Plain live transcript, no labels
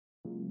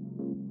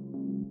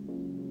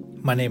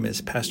My name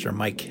is Pastor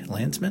Mike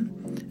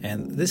Landsman,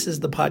 and this is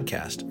the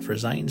podcast for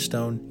Zion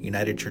Stone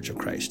United Church of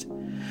Christ.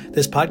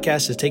 This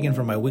podcast is taken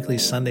from my weekly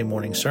Sunday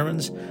morning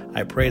sermons.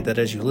 I pray that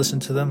as you listen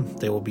to them,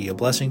 they will be a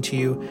blessing to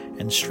you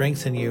and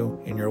strengthen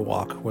you in your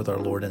walk with our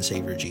Lord and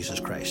Savior Jesus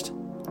Christ.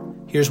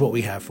 Here's what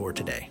we have for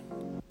today.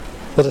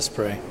 Let us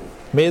pray.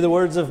 May the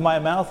words of my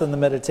mouth and the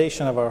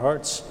meditation of our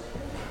hearts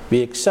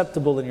be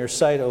acceptable in your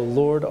sight, O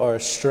Lord, our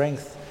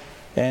strength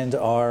and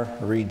our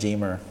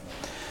Redeemer.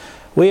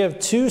 We have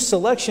two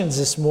selections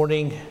this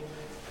morning,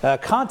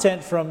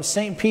 content from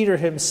St. Peter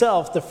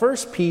himself. The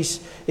first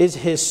piece is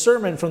his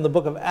sermon from the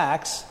book of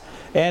Acts,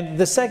 and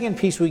the second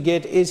piece we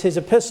get is his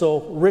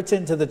epistle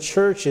written to the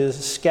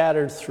churches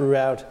scattered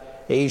throughout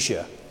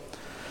Asia.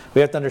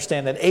 We have to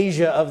understand that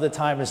Asia of the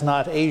time is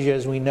not Asia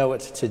as we know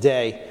it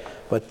today,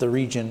 but the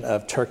region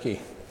of Turkey.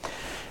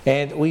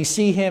 And we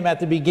see him at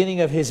the beginning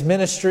of his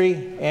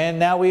ministry, and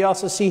now we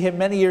also see him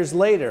many years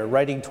later,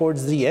 writing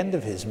towards the end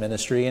of his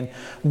ministry. And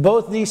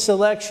both these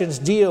selections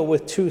deal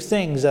with two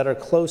things that are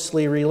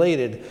closely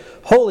related: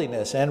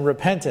 holiness and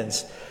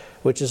repentance,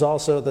 which is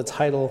also the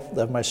title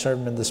of my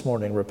sermon this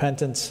morning,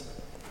 Repentance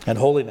and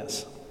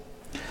Holiness.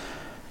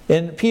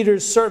 In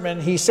Peter's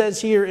sermon, he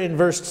says here in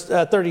verse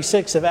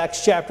 36 of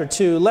Acts chapter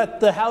 2, "Let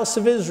the house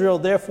of Israel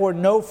therefore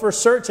know for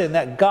certain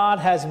that God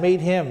has made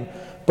him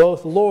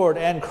both Lord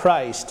and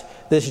Christ,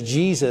 this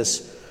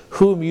Jesus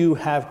whom you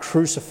have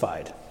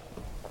crucified."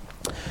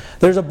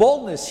 There's a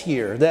boldness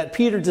here that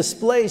Peter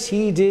displays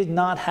he did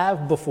not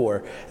have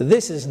before.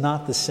 This is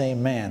not the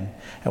same man.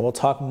 And we'll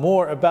talk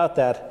more about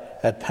that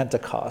at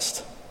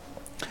Pentecost.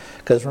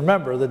 Because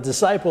remember, the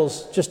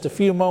disciples just a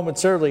few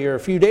moments earlier, a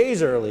few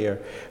days earlier,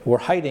 were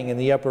hiding in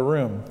the upper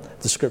room,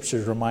 the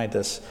scriptures remind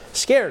us.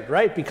 Scared,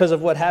 right? Because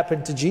of what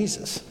happened to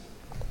Jesus.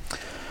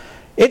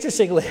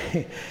 Interestingly,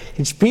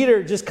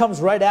 Peter just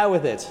comes right out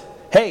with it.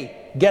 Hey,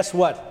 guess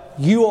what?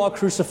 You all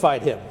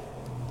crucified him,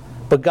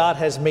 but God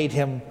has made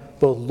him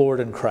both Lord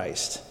and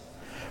Christ.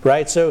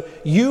 Right? So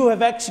you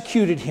have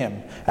executed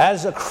him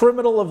as a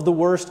criminal of the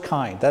worst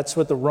kind. That's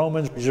what the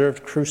Romans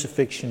reserved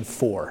crucifixion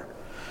for.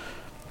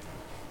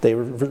 They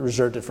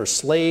reserved it for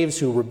slaves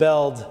who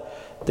rebelled.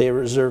 They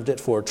reserved it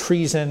for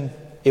treason.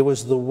 It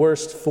was the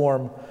worst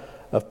form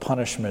of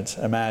punishment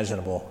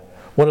imaginable.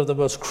 One of the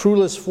most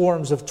cruelest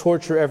forms of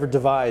torture ever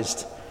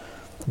devised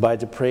by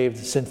depraved,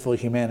 sinful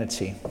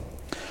humanity.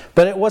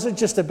 But it wasn't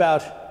just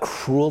about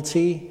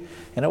cruelty,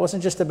 and it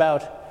wasn't just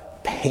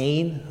about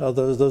pain,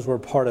 although those were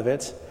part of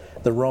it.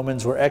 The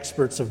Romans were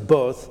experts of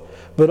both.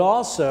 But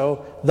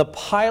also the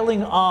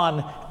piling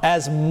on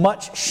as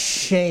much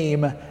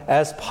shame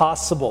as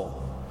possible.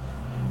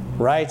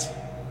 Right?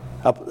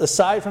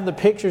 Aside from the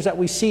pictures that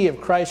we see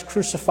of Christ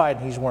crucified,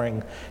 he's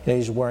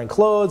wearing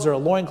clothes or a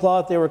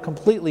loincloth. They were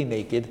completely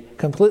naked,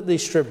 completely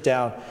stripped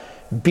down,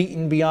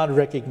 beaten beyond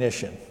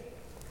recognition.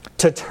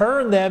 To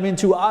turn them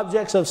into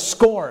objects of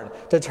scorn,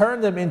 to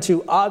turn them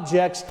into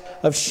objects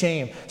of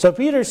shame. So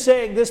Peter's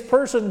saying, this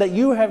person that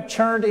you have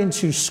turned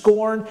into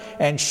scorn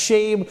and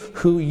shame,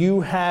 who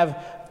you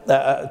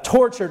have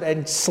tortured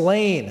and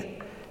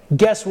slain,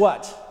 guess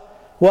what?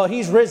 Well,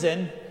 he's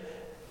risen.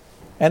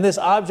 And this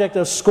object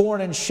of scorn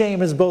and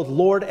shame is both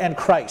Lord and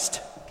Christ.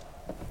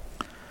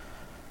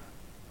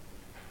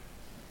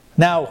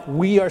 Now,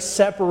 we are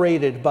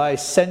separated by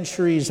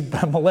centuries,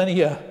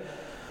 millennia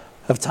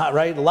of time,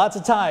 right? Lots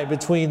of time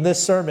between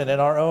this sermon and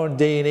our own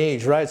day and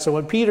age, right? So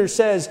when Peter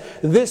says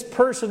this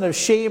person of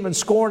shame and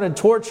scorn and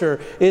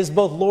torture is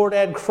both Lord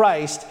and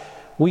Christ,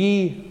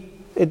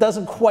 it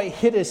doesn't quite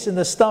hit us in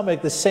the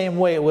stomach the same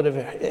way it would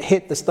have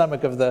hit the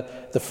stomach of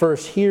the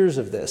first hearers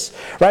of this,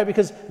 right?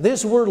 Because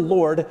this word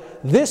Lord,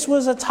 this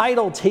was a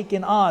title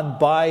taken on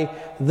by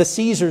the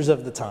Caesars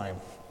of the time,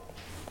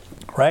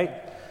 right?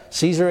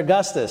 Caesar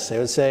Augustus, they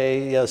would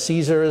say,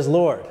 Caesar is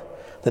Lord.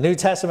 The New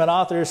Testament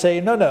authors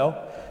say,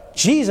 no,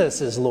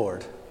 Jesus is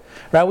Lord.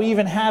 Right? We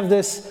even have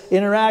this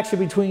interaction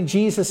between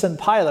Jesus and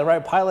Pilate,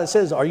 right? Pilate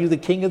says, "Are you the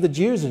king of the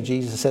Jews?" And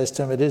Jesus says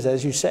to him, "It is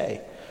as you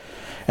say."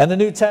 And the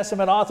New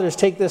Testament authors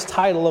take this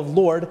title of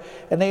Lord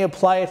and they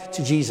apply it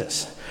to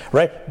Jesus,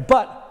 right?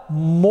 But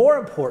more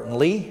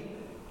importantly,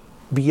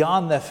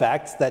 beyond the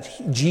fact that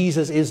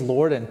Jesus is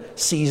Lord and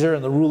Caesar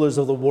and the rulers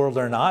of the world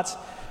are not,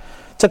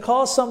 to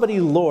call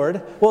somebody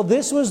Lord, well,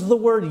 this was the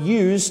word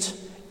used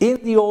in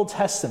the Old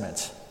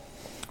Testament,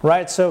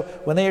 right? So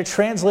when they are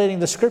translating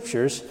the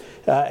scriptures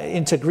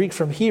into Greek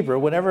from Hebrew,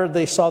 whenever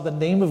they saw the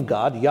name of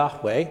God,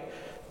 Yahweh,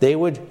 they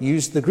would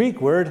use the Greek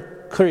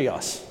word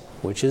Kyrios,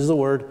 which is the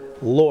word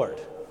Lord.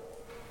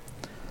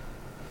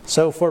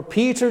 So for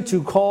Peter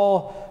to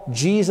call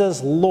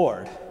Jesus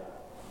Lord,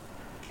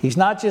 he's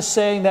not just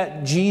saying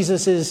that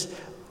Jesus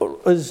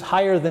is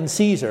higher than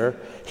Caesar.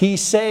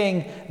 He's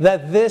saying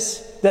that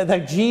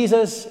that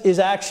Jesus is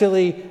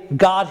actually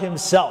God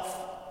himself.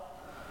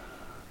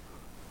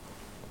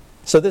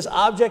 So this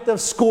object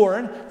of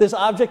scorn, this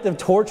object of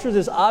torture,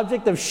 this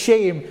object of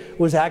shame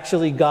was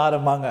actually God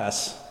among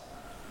us.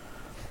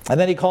 And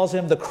then he calls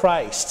him the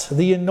Christ,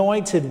 the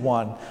Anointed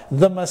One,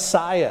 the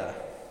Messiah.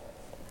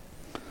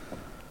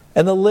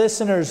 And the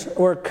listeners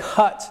were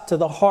cut to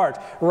the heart,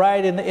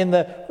 right? In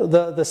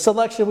the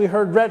selection we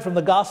heard read from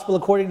the Gospel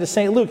according to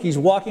St. Luke, he's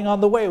walking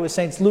on the way with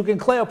Saints Luke and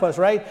Cleopas,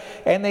 right?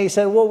 And they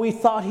said, well, we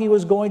thought he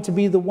was going to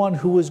be the one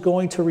who was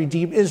going to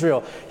redeem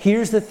Israel.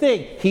 Here's the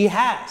thing, he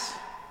has.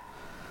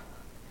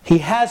 He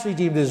has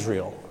redeemed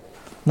Israel.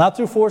 Not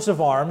through force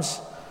of arms,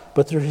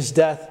 but through his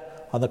death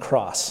on the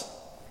cross.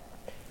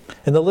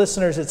 And the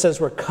listeners, it says,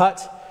 were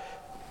cut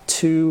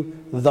to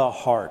the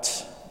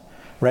heart.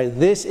 Right?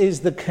 This is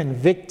the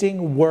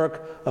convicting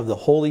work of the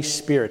Holy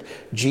Spirit.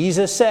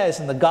 Jesus says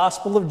in the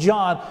Gospel of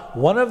John,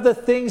 one of the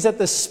things that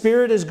the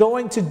Spirit is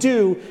going to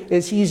do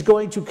is he's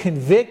going to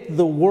convict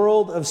the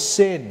world of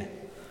sin.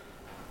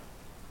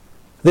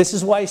 This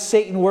is why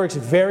Satan works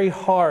very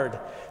hard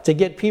to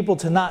get people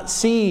to not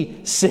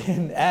see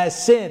sin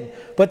as sin,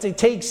 but to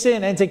take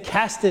sin and to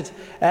cast it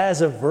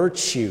as a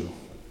virtue.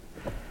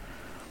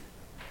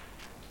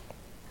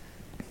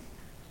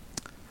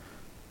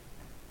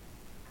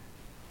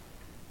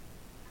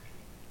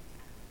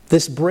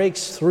 This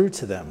breaks through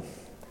to them,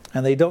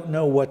 and they don't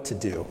know what to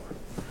do.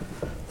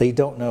 They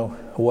don't know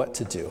what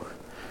to do.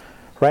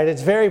 Right?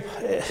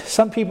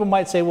 Some people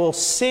might say, well,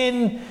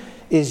 sin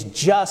is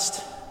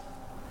just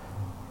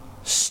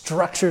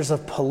structures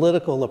of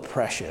political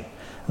oppression.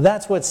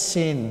 That's what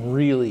sin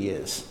really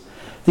is.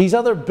 These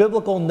other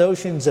biblical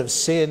notions of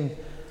sin,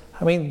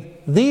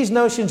 these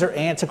notions are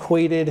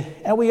antiquated,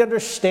 and we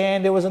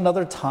understand there was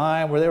another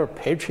time where they were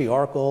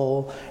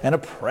patriarchal and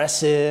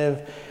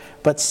oppressive.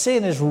 But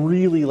sin is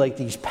really like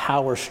these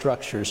power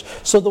structures.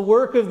 So the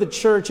work of the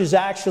church is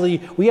actually,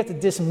 we have to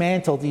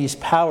dismantle these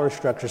power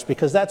structures,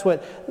 because that's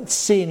what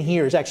sin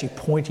here is actually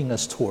pointing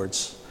us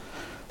towards.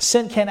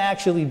 Sin can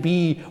actually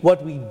be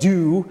what we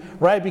do,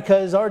 right?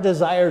 Because our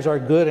desires are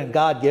good and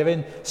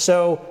God-given,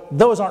 so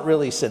those aren't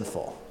really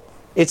sinful.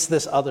 It's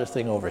this other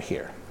thing over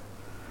here.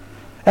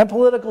 And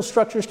political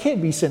structures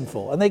can be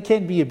sinful, and they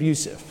can be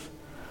abusive.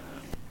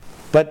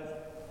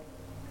 But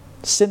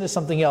sin is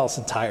something else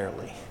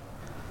entirely.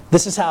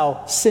 This is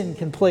how sin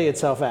can play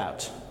itself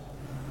out.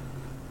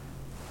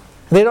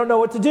 They don't know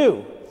what to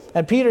do.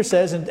 And Peter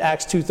says in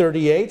Acts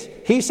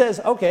 2:38, he says,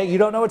 okay, you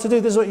don't know what to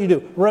do, this is what you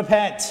do.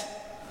 Repent.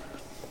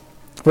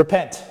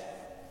 Repent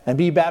and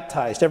be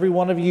baptized, every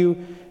one of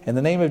you, in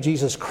the name of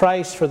Jesus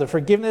Christ for the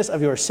forgiveness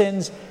of your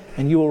sins,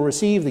 and you will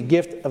receive the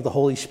gift of the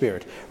Holy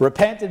Spirit.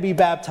 Repent and be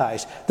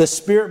baptized. The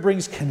Spirit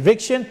brings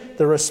conviction.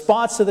 The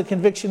response to the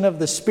conviction of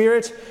the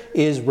Spirit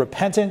is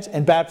repentance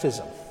and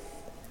baptism.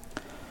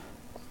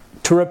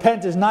 To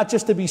repent is not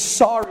just to be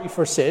sorry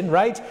for sin,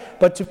 right?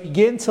 But to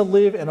begin to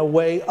live in a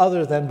way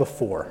other than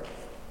before.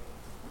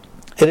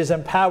 It is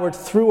empowered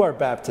through our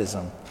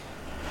baptism.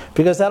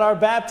 Because at our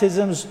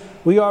baptisms,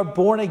 we are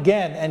born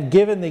again and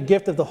given the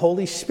gift of the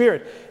Holy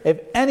Spirit.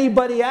 If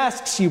anybody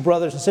asks you,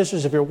 brothers and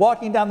sisters, if you're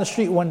walking down the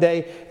street one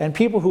day and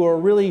people who are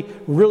really,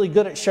 really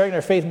good at sharing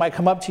their faith might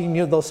come up to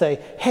you and they'll say,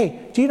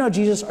 hey, do you know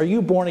Jesus? Are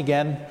you born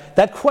again?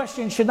 That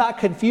question should not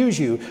confuse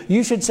you.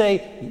 You should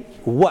say,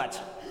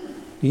 what?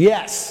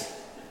 Yes.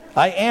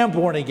 I am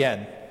born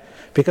again,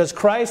 because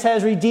Christ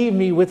has redeemed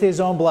me with his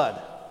own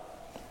blood.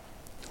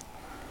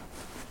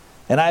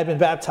 And I have been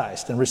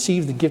baptized and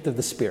received the gift of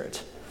the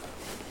Spirit.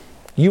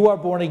 You are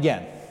born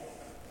again.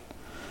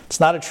 It's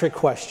not a trick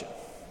question.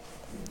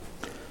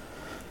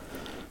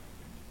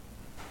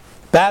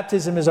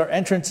 Baptism is our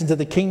entrance into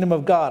the kingdom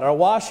of God, our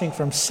washing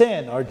from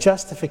sin, our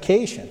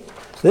justification.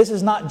 This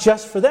is not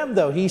just for them,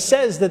 though. He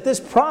says that this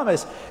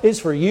promise is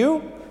for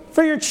you,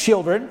 for your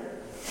children,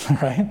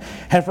 right?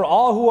 And for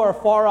all who are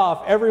far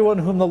off, everyone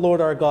whom the Lord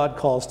our God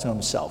calls to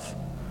himself.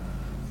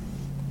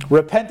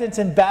 Repentance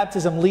and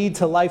baptism lead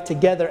to life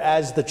together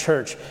as the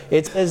church.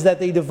 It says that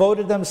they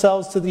devoted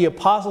themselves to the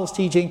apostles'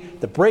 teaching,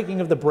 the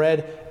breaking of the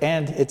bread,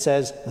 and it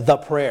says the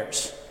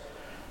prayers.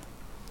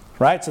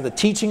 Right? So the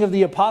teaching of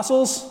the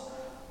apostles,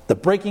 the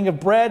breaking of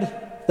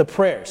bread, the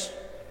prayers.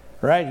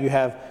 Right? You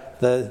have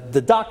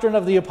the doctrine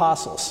of the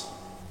apostles.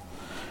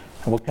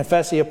 And we'll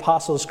confess the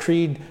Apostles'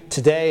 Creed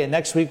today, and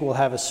next week we'll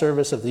have a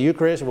service of the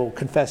Eucharist. We'll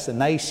confess the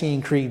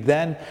Nicene Creed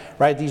then,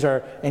 right? These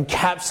are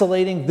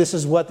encapsulating, this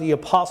is what the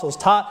apostles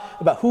taught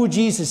about who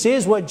Jesus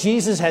is, what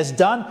Jesus has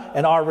done,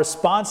 and our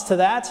response to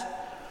that.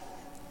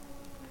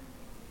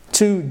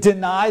 To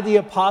deny the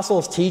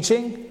apostles'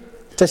 teaching,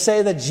 to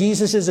say that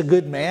Jesus is a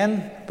good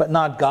man, but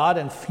not God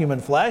in human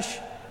flesh.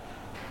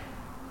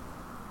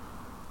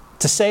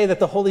 To say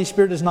that the Holy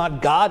Spirit is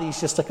not God, he's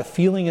just like a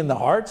feeling in the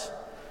heart.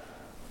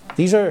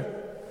 These are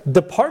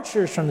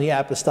departures from the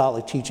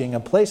apostolic teaching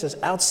and places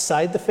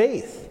outside the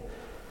faith.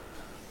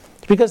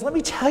 Because let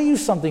me tell you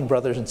something,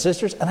 brothers and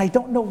sisters, and I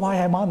don't know why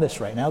I'm on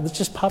this right now. This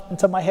just popped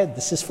into my head.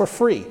 This is for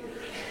free.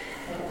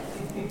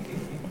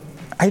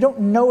 I don't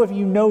know if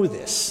you know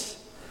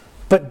this,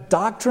 but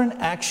doctrine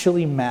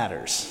actually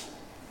matters.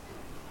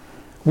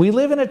 We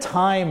live in a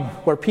time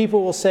where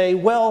people will say,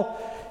 well,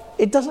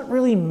 it doesn't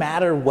really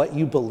matter what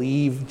you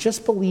believe,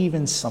 just believe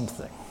in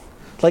something.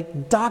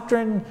 Like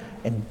doctrine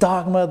and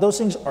dogma, those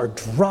things are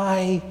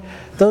dry.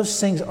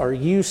 Those things are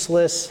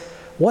useless.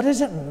 What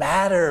does it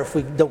matter if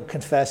we don't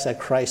confess that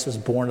Christ was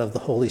born of the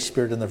Holy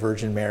Spirit and the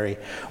Virgin Mary?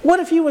 What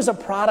if he was a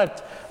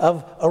product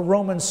of a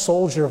Roman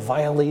soldier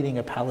violating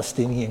a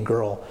Palestinian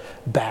girl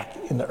back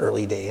in the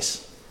early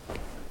days?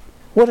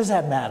 What does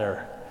that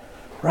matter?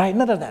 Right?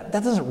 None of that.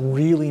 That doesn't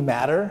really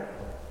matter.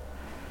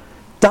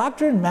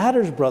 Doctrine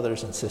matters,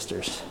 brothers and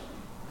sisters.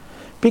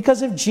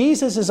 Because if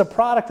Jesus is a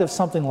product of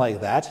something like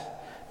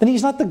that, then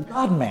he's not the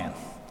God-man.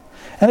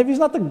 And if he's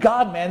not the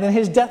God-man, then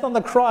his death on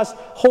the cross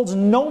holds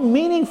no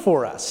meaning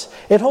for us.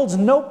 It holds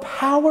no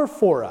power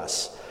for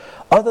us,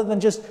 other than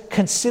just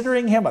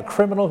considering him a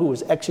criminal who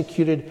was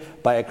executed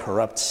by a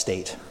corrupt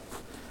state.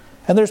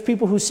 And there's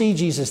people who see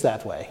Jesus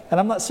that way. And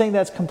I'm not saying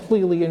that's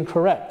completely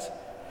incorrect.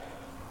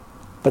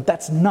 But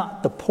that's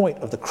not the point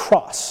of the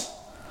cross.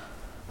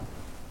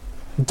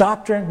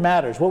 Doctrine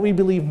matters. What we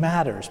believe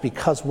matters,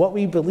 because what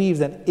we believe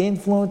then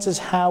influences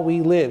how we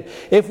live.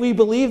 If we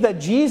believe that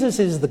Jesus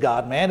is the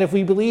God-man, if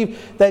we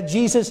believe that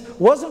Jesus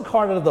was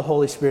incarnate of the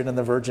Holy Spirit and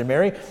the Virgin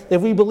Mary,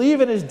 if we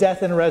believe in his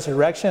death and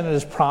resurrection and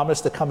his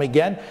promise to come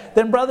again,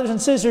 then brothers and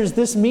sisters,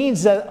 this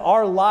means that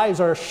our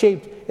lives are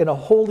shaped in a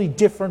wholly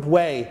different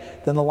way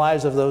than the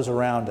lives of those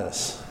around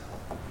us.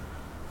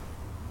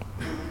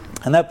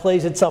 And that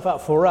plays itself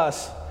out for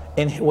us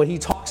in what he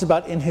talks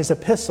about in his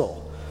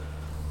epistle.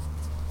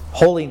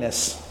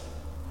 Holiness.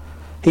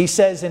 He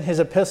says in his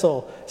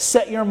epistle,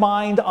 set your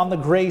mind on the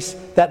grace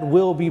that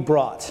will be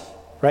brought.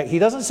 Right? He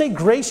doesn't say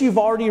grace you've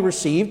already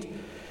received.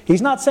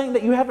 He's not saying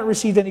that you haven't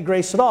received any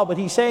grace at all, but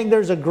he's saying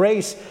there's a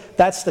grace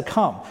that's to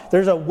come.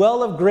 There's a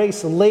well of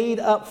grace laid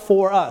up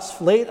for us,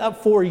 laid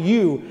up for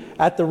you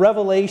at the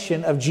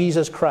revelation of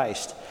Jesus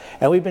Christ.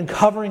 And we've been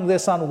covering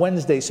this on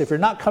Wednesday. So if you're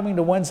not coming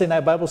to Wednesday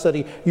night Bible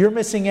study, you're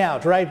missing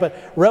out, right? But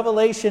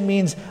revelation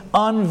means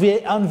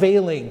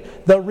unveiling,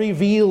 the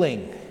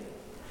revealing.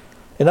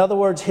 In other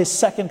words, his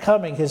second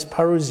coming, his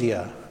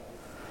parousia,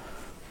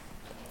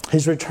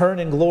 his return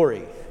in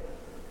glory.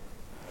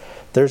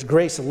 There's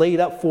grace laid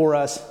up for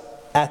us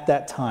at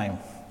that time.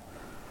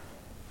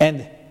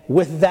 And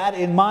with that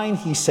in mind,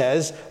 he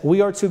says,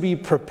 we are to be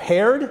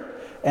prepared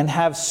and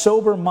have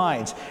sober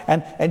minds.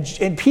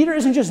 And Peter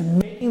isn't just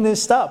making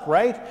this up,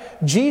 right?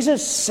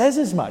 Jesus says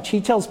as much.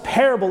 He tells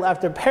parable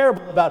after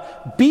parable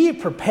about be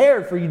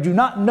prepared, for you do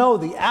not know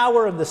the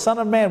hour of the Son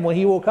of Man when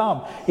he will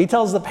come. He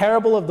tells the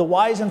parable of the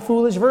wise and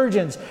foolish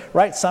virgins,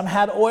 right? Some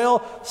had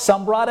oil,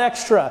 some brought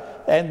extra,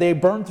 and they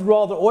burned through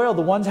all the oil.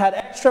 The ones had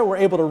extra were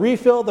able to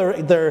refill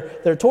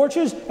their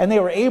torches, and they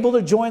were able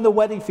to join the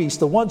wedding feast.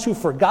 The ones who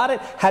forgot it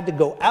had to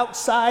go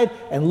outside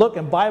and look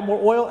and buy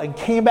more oil and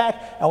came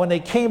back. And when they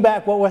came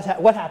back,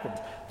 what happened?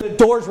 The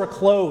doors were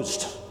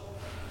closed.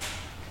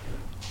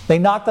 They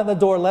knocked on the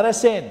door, let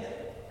us in.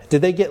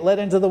 Did they get let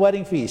into the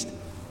wedding feast?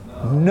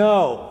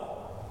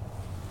 No.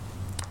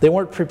 They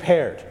weren't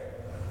prepared.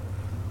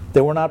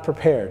 They were not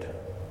prepared.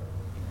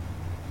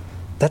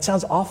 That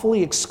sounds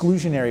awfully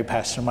exclusionary,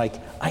 Pastor Mike.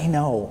 I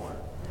know.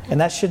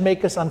 And that should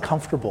make us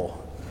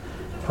uncomfortable.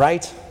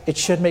 Right? It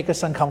should make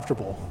us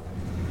uncomfortable.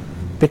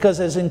 Because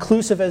as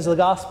inclusive as the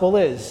gospel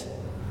is,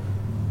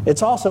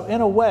 it's also, in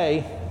a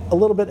way, a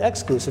little bit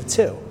exclusive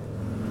too.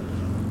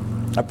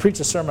 I preached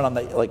a sermon on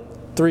that like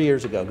 3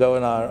 years ago. Go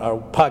on our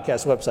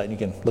podcast website and you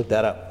can look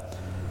that up.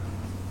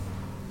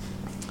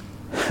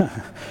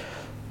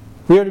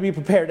 We are to be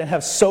prepared and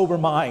have sober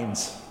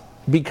minds.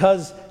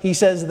 Because he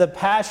says the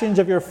passions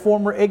of your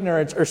former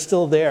ignorance are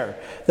still there.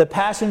 The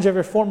passions of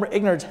your former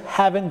ignorance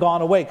haven't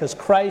gone away because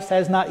Christ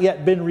has not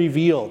yet been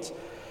revealed.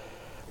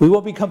 We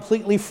will be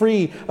completely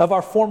free of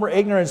our former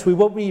ignorance. We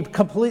will be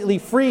completely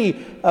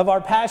free of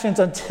our passions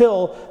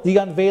until the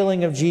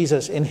unveiling of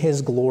Jesus in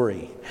his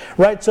glory.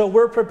 Right? So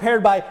we're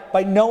prepared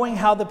by knowing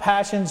how the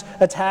passions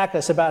attack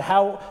us, about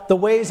how the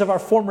ways of our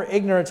former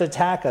ignorance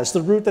attack us,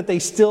 the root that they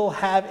still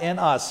have in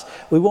us.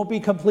 We won't be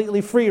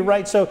completely free,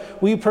 right? So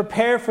we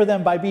prepare for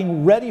them by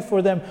being ready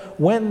for them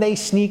when they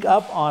sneak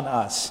up on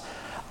us.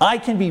 I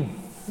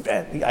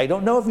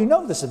don't know if you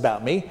know this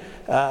about me,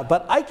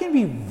 but I can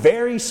be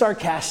very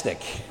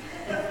sarcastic.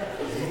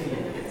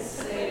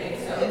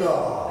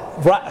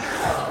 Right.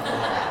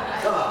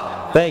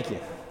 Thank you.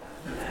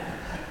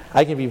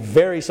 I can be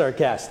very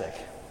sarcastic.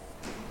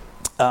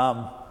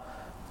 I'm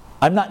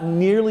not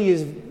nearly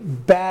as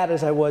bad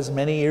as I was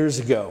many years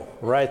ago,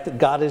 right?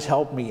 God has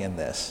helped me in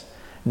this.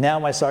 Now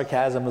my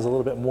sarcasm is a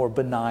little bit more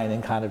benign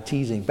and kind of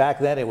teasing. Back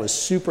then it was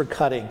super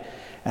cutting,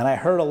 and I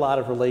hurt a lot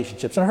of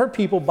relationships. And I hurt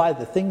people by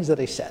the things that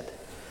I said,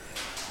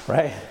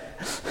 right?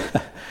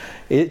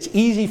 It's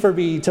easy for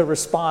me to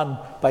respond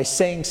by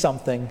saying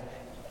something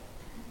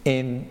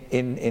in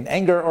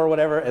anger or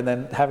whatever, and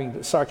then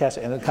having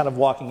sarcasm and then kind of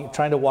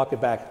trying to walk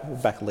it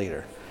back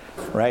later,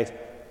 right?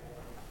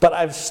 But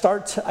I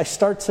start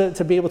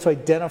to be able to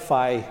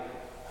identify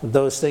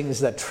those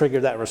things that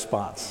trigger that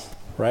response,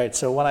 right?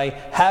 So when I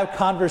have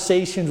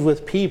conversations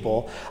with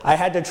people, I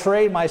had to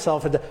train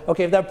myself into,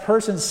 okay, if that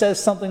person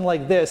says something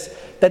like this,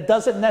 that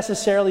doesn't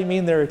necessarily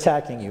mean they're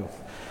attacking you,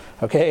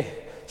 okay?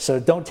 So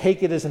don't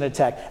take it as an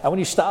attack. And when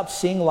you stop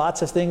seeing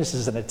lots of things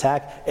as an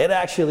attack, it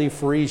actually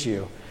frees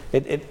you.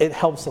 It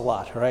helps a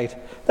lot, right?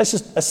 That's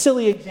just a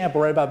silly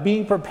example, right, about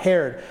being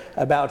prepared,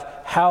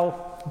 about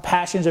how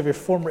passions of your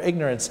former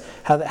ignorance,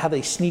 how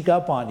they sneak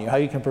up on you, how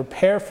you can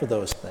prepare for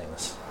those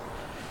things.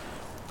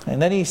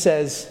 And then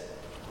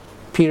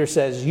Peter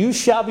says, you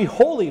shall be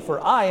holy, for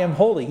I am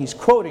holy. He's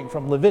quoting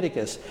from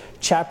Leviticus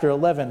chapter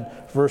 11,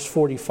 verse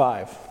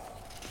 45.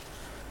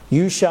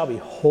 You shall be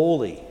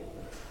holy,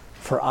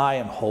 for I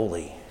am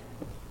holy.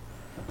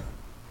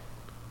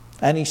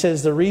 And he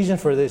says the reason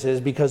for this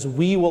is because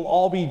we will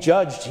all be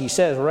judged. He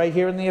says right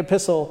here in the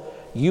epistle,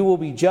 you will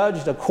be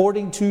judged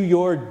according to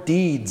your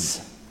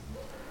deeds.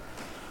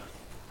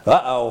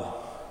 Uh-oh.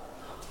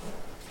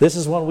 This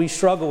is one we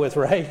struggle with,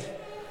 right?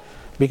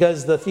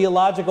 Because the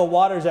theological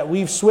waters that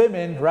we've swum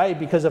in, right,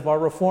 because of our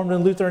Reformed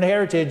and Lutheran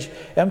heritage,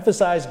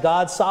 emphasize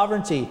God's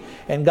sovereignty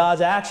and God's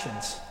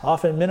actions,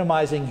 often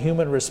minimizing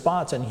human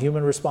response and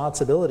human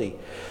responsibility.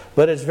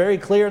 But it's very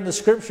clear in the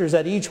Scriptures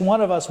that each one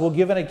of us will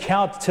give an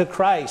account to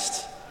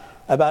Christ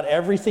about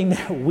everything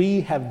that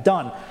we have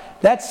done.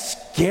 That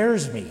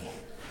scares me.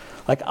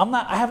 Like,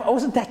 I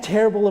wasn't that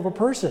terrible of a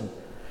person,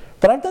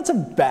 but I've done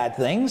some bad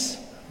things.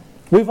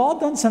 We've all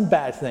done some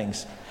bad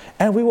things.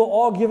 And we will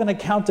all give an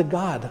account to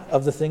God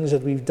of the things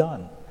that we've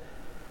done.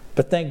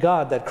 But thank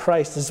God that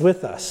Christ is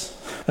with us.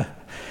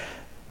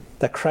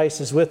 That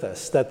Christ is with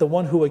us. That the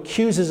one who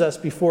accuses us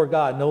before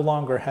God no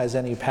longer has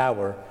any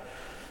power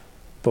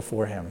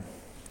before him.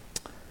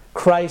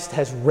 Christ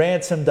has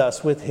ransomed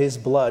us with his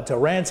blood. To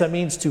ransom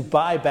means to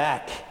buy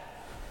back.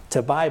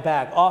 To buy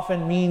back.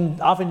 Often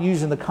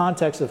used in the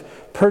context of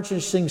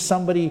purchasing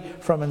somebody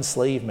from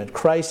enslavement.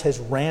 Christ has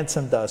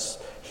ransomed us.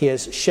 He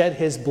has shed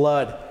his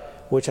blood,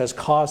 which has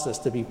caused us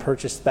to be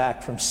purchased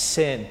back from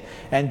sin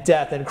and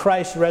death. And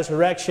Christ's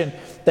resurrection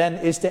then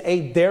is to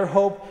aid their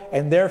hope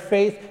and their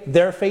faith,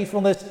 their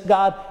faithfulness in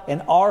God,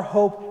 and our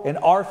hope and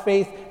our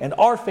faith and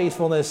our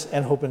faithfulness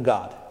and hope in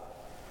God.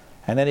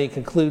 And then he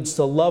concludes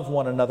to love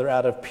one another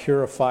out of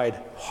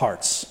purified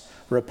hearts,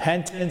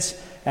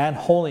 repentance and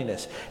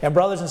holiness. And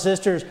brothers and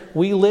sisters,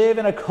 we live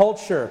in a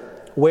culture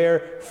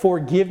where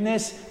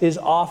forgiveness is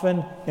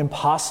often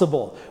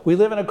impossible. We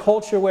live in a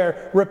culture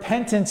where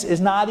repentance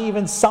is not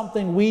even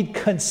something we'd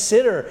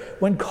consider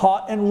when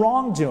caught in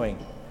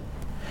wrongdoing.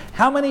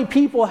 How many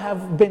people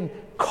have been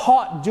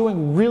caught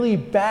doing really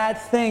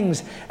bad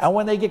things, and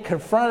when they get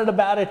confronted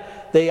about it,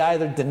 they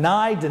either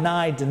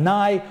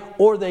deny,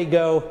 or they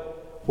go,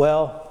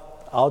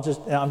 well,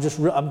 I'm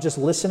just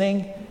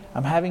listening,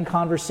 I'm having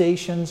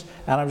conversations,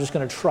 and I'm just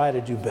going to try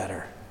to do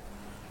better.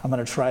 I'm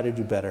going to try to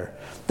do better.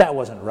 That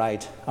wasn't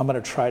right. I'm going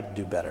to try to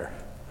do better.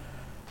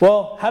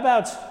 Well, how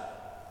about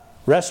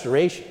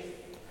restoration?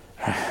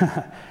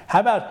 How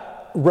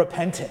about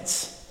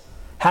repentance?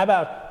 How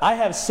about, I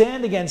have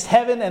sinned against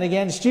heaven and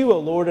against you, O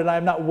Lord, and I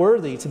am not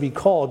worthy to be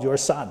called your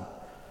son.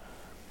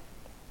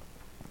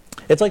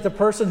 It's like the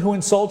person who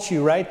insults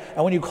you, right?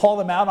 And when you call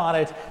them out on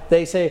it,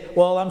 they say,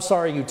 well, I'm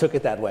sorry you took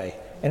it that way.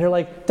 And you're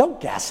like,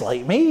 don't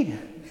gaslight me.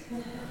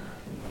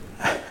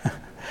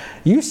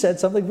 You said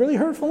something really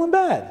hurtful and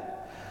bad.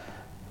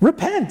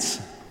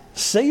 Repent.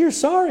 Say you're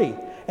sorry.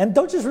 And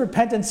don't just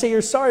repent and say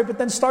you're sorry, but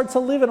then start to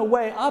live in a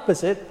way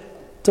opposite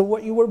to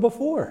what you were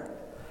before.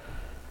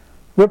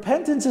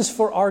 Repentance is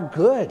for our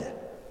good.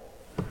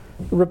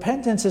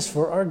 Repentance is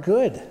for our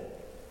good.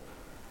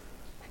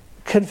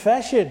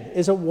 Confession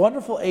is a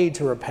wonderful aid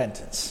to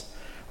repentance.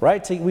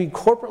 Right? We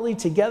corporately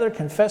together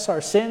confess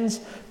our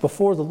sins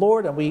before the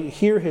Lord, and we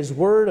hear his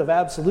word of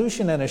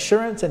absolution and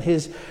assurance and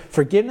his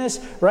forgiveness.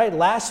 Right?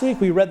 Last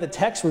week we read the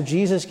text where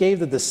Jesus gave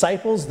the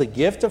disciples the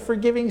gift of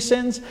forgiving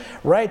sins.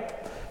 Right?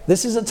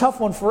 This is a tough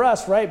one for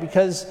us, right?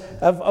 Because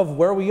of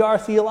where we are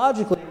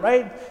theologically,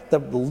 right? The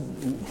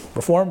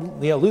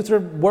Reformed,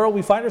 Lutheran world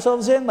we find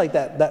ourselves in, like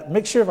that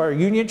mixture of our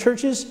union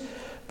churches.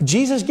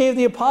 Jesus gave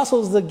the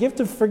apostles the gift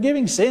of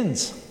forgiving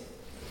sins.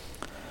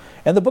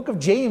 And the book of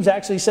James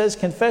actually says,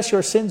 confess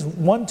your sins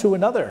one to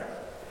another.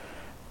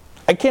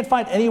 I can't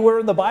find anywhere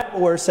in the Bible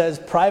where it says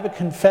private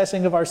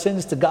confessing of our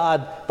sins to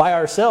God by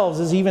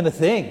ourselves is even a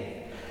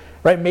thing.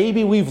 Right?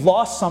 Maybe we've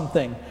lost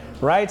something,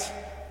 right?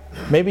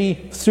 Maybe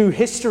through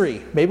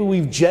history, maybe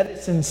we've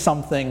jettisoned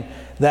something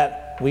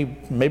that we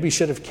maybe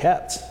should have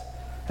kept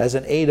as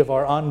an aid of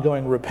our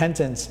ongoing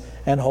repentance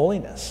and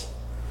holiness.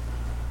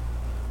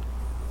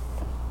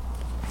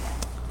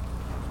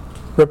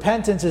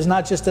 Repentance is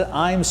not just an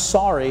I'm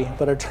sorry,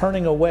 but a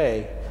turning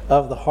away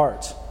of the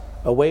heart,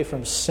 away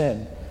from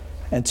sin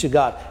and to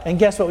God. And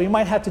guess what? We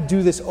might have to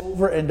do this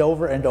over and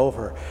over and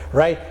over,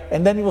 right?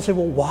 And then you will say,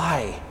 well,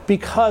 why?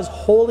 Because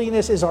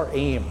holiness is our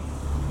aim.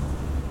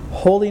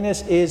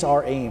 Holiness is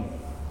our aim.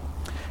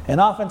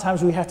 And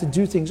oftentimes we have to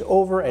do things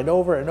over and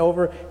over and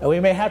over, and we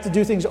may have to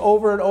do things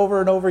over and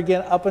over and over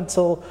again up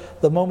until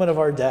the moment of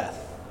our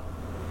death.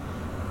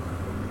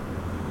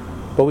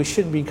 But we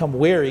shouldn't become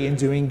weary in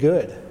doing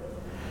good.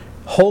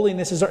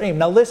 Holiness is our aim.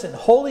 Now listen,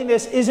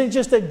 holiness isn't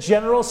just a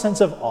general sense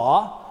of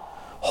awe.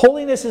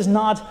 Holiness is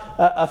not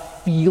a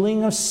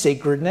feeling of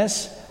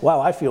sacredness.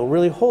 Wow, I feel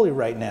really holy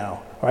right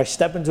now. Or I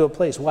step into a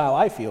place, wow,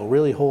 I feel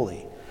really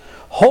holy.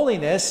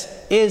 Holiness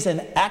is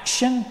an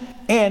action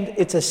and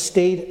it's a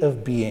state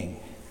of being.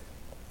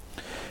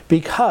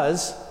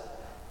 Because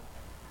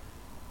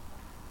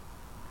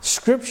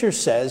Scripture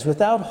says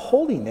without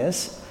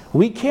holiness,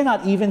 we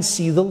cannot even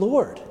see the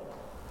Lord.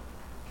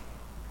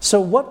 So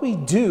what we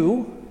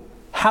do,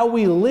 how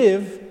we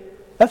live,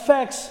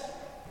 affects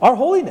our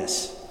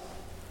holiness.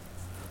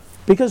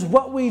 Because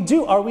what we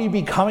do, are we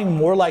becoming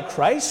more like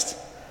Christ?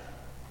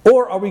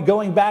 Or are we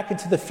going back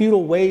into the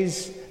futile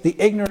ways, the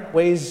ignorant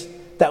ways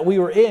that we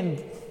were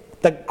in,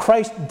 that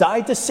Christ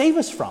died to save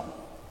us from?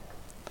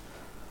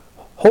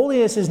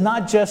 Holiness is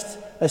not just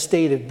a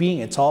state of being,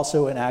 it's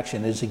also an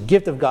action. It is a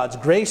gift of God's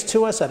grace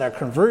to us at our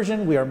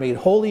conversion. We are made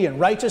holy and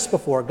righteous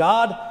before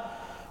God,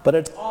 but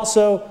it's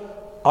also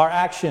our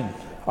action,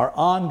 our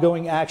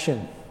ongoing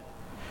action.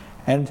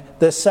 And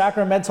the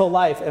sacramental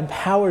life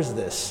empowers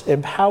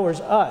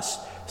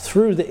us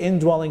through the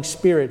indwelling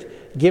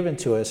Spirit given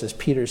to us, as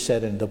Peter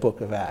said in the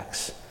book of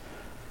Acts.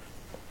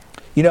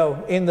 You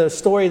know, in the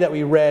story that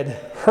we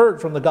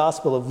heard from the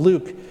Gospel of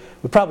Luke,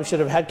 we probably should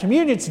have had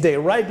communion today,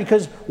 right?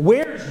 Because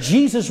where's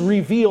Jesus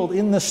revealed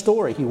in the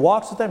story? He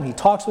walks with them, he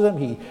talks with them,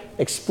 he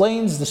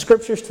explains the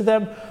scriptures to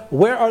them.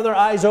 Where are their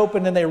eyes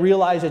open and they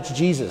realize it's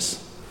Jesus?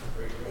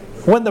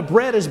 When the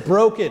bread is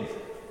broken.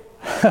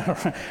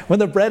 When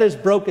the bread is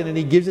broken and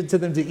he gives it to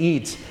them to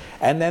eat.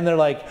 And then they're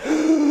like,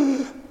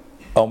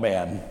 oh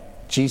man,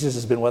 Jesus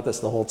has been with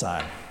us the whole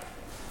time.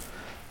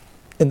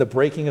 In the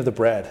breaking of the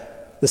bread.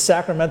 The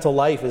sacramental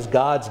life is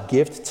God's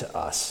gift to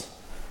us.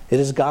 It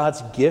is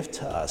God's gift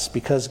to us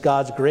because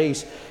God's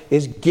grace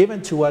is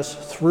given to us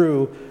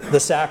through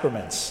the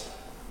sacraments.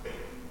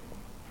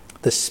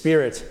 The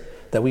Spirit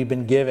that we've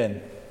been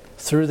given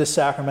through the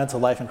sacramental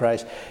life in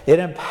Christ, it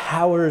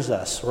empowers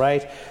us,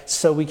 right?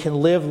 So we can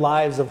live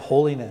lives of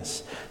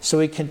holiness. So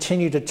we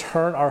continue to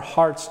turn our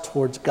hearts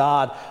towards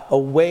God,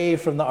 away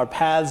from our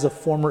paths of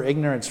former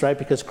ignorance, right?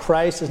 Because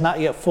Christ is not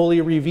yet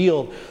fully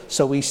revealed.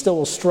 So we still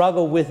will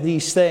struggle with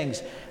these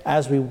things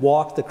as we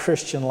walk the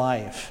Christian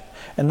life.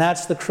 And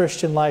that's the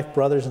Christian life,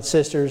 brothers and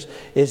sisters,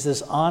 is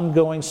this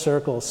ongoing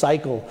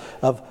cycle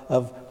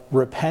of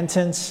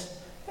repentance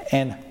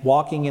and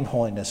walking in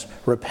holiness.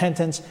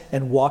 Repentance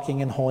and walking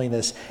in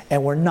holiness.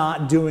 And we're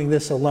not doing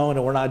this alone,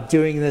 and we're not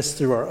doing this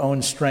through our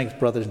own strength,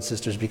 brothers and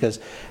sisters, because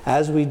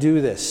as we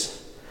do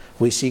this,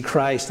 we see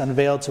Christ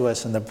unveiled to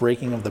us in the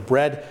breaking of the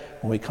bread.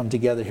 When we come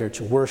together here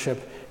to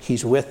worship,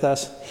 He's with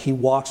us, He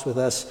walks with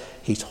us,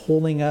 He's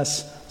holding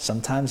us.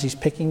 Sometimes He's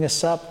picking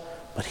us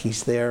up, but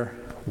He's there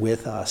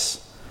with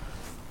us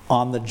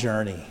on the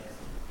journey.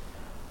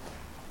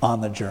 On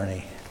the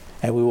journey.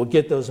 And we will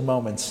get those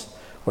moments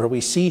where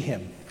we see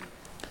Him.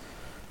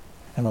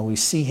 And when we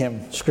see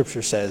Him,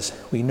 Scripture says,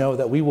 we know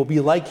that we will be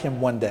like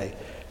Him one day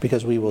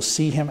because we will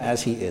see Him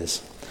as He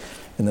is.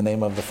 In the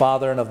name of the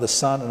Father, and of the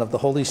Son, and of the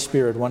Holy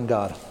Spirit, one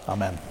God.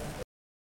 Amen.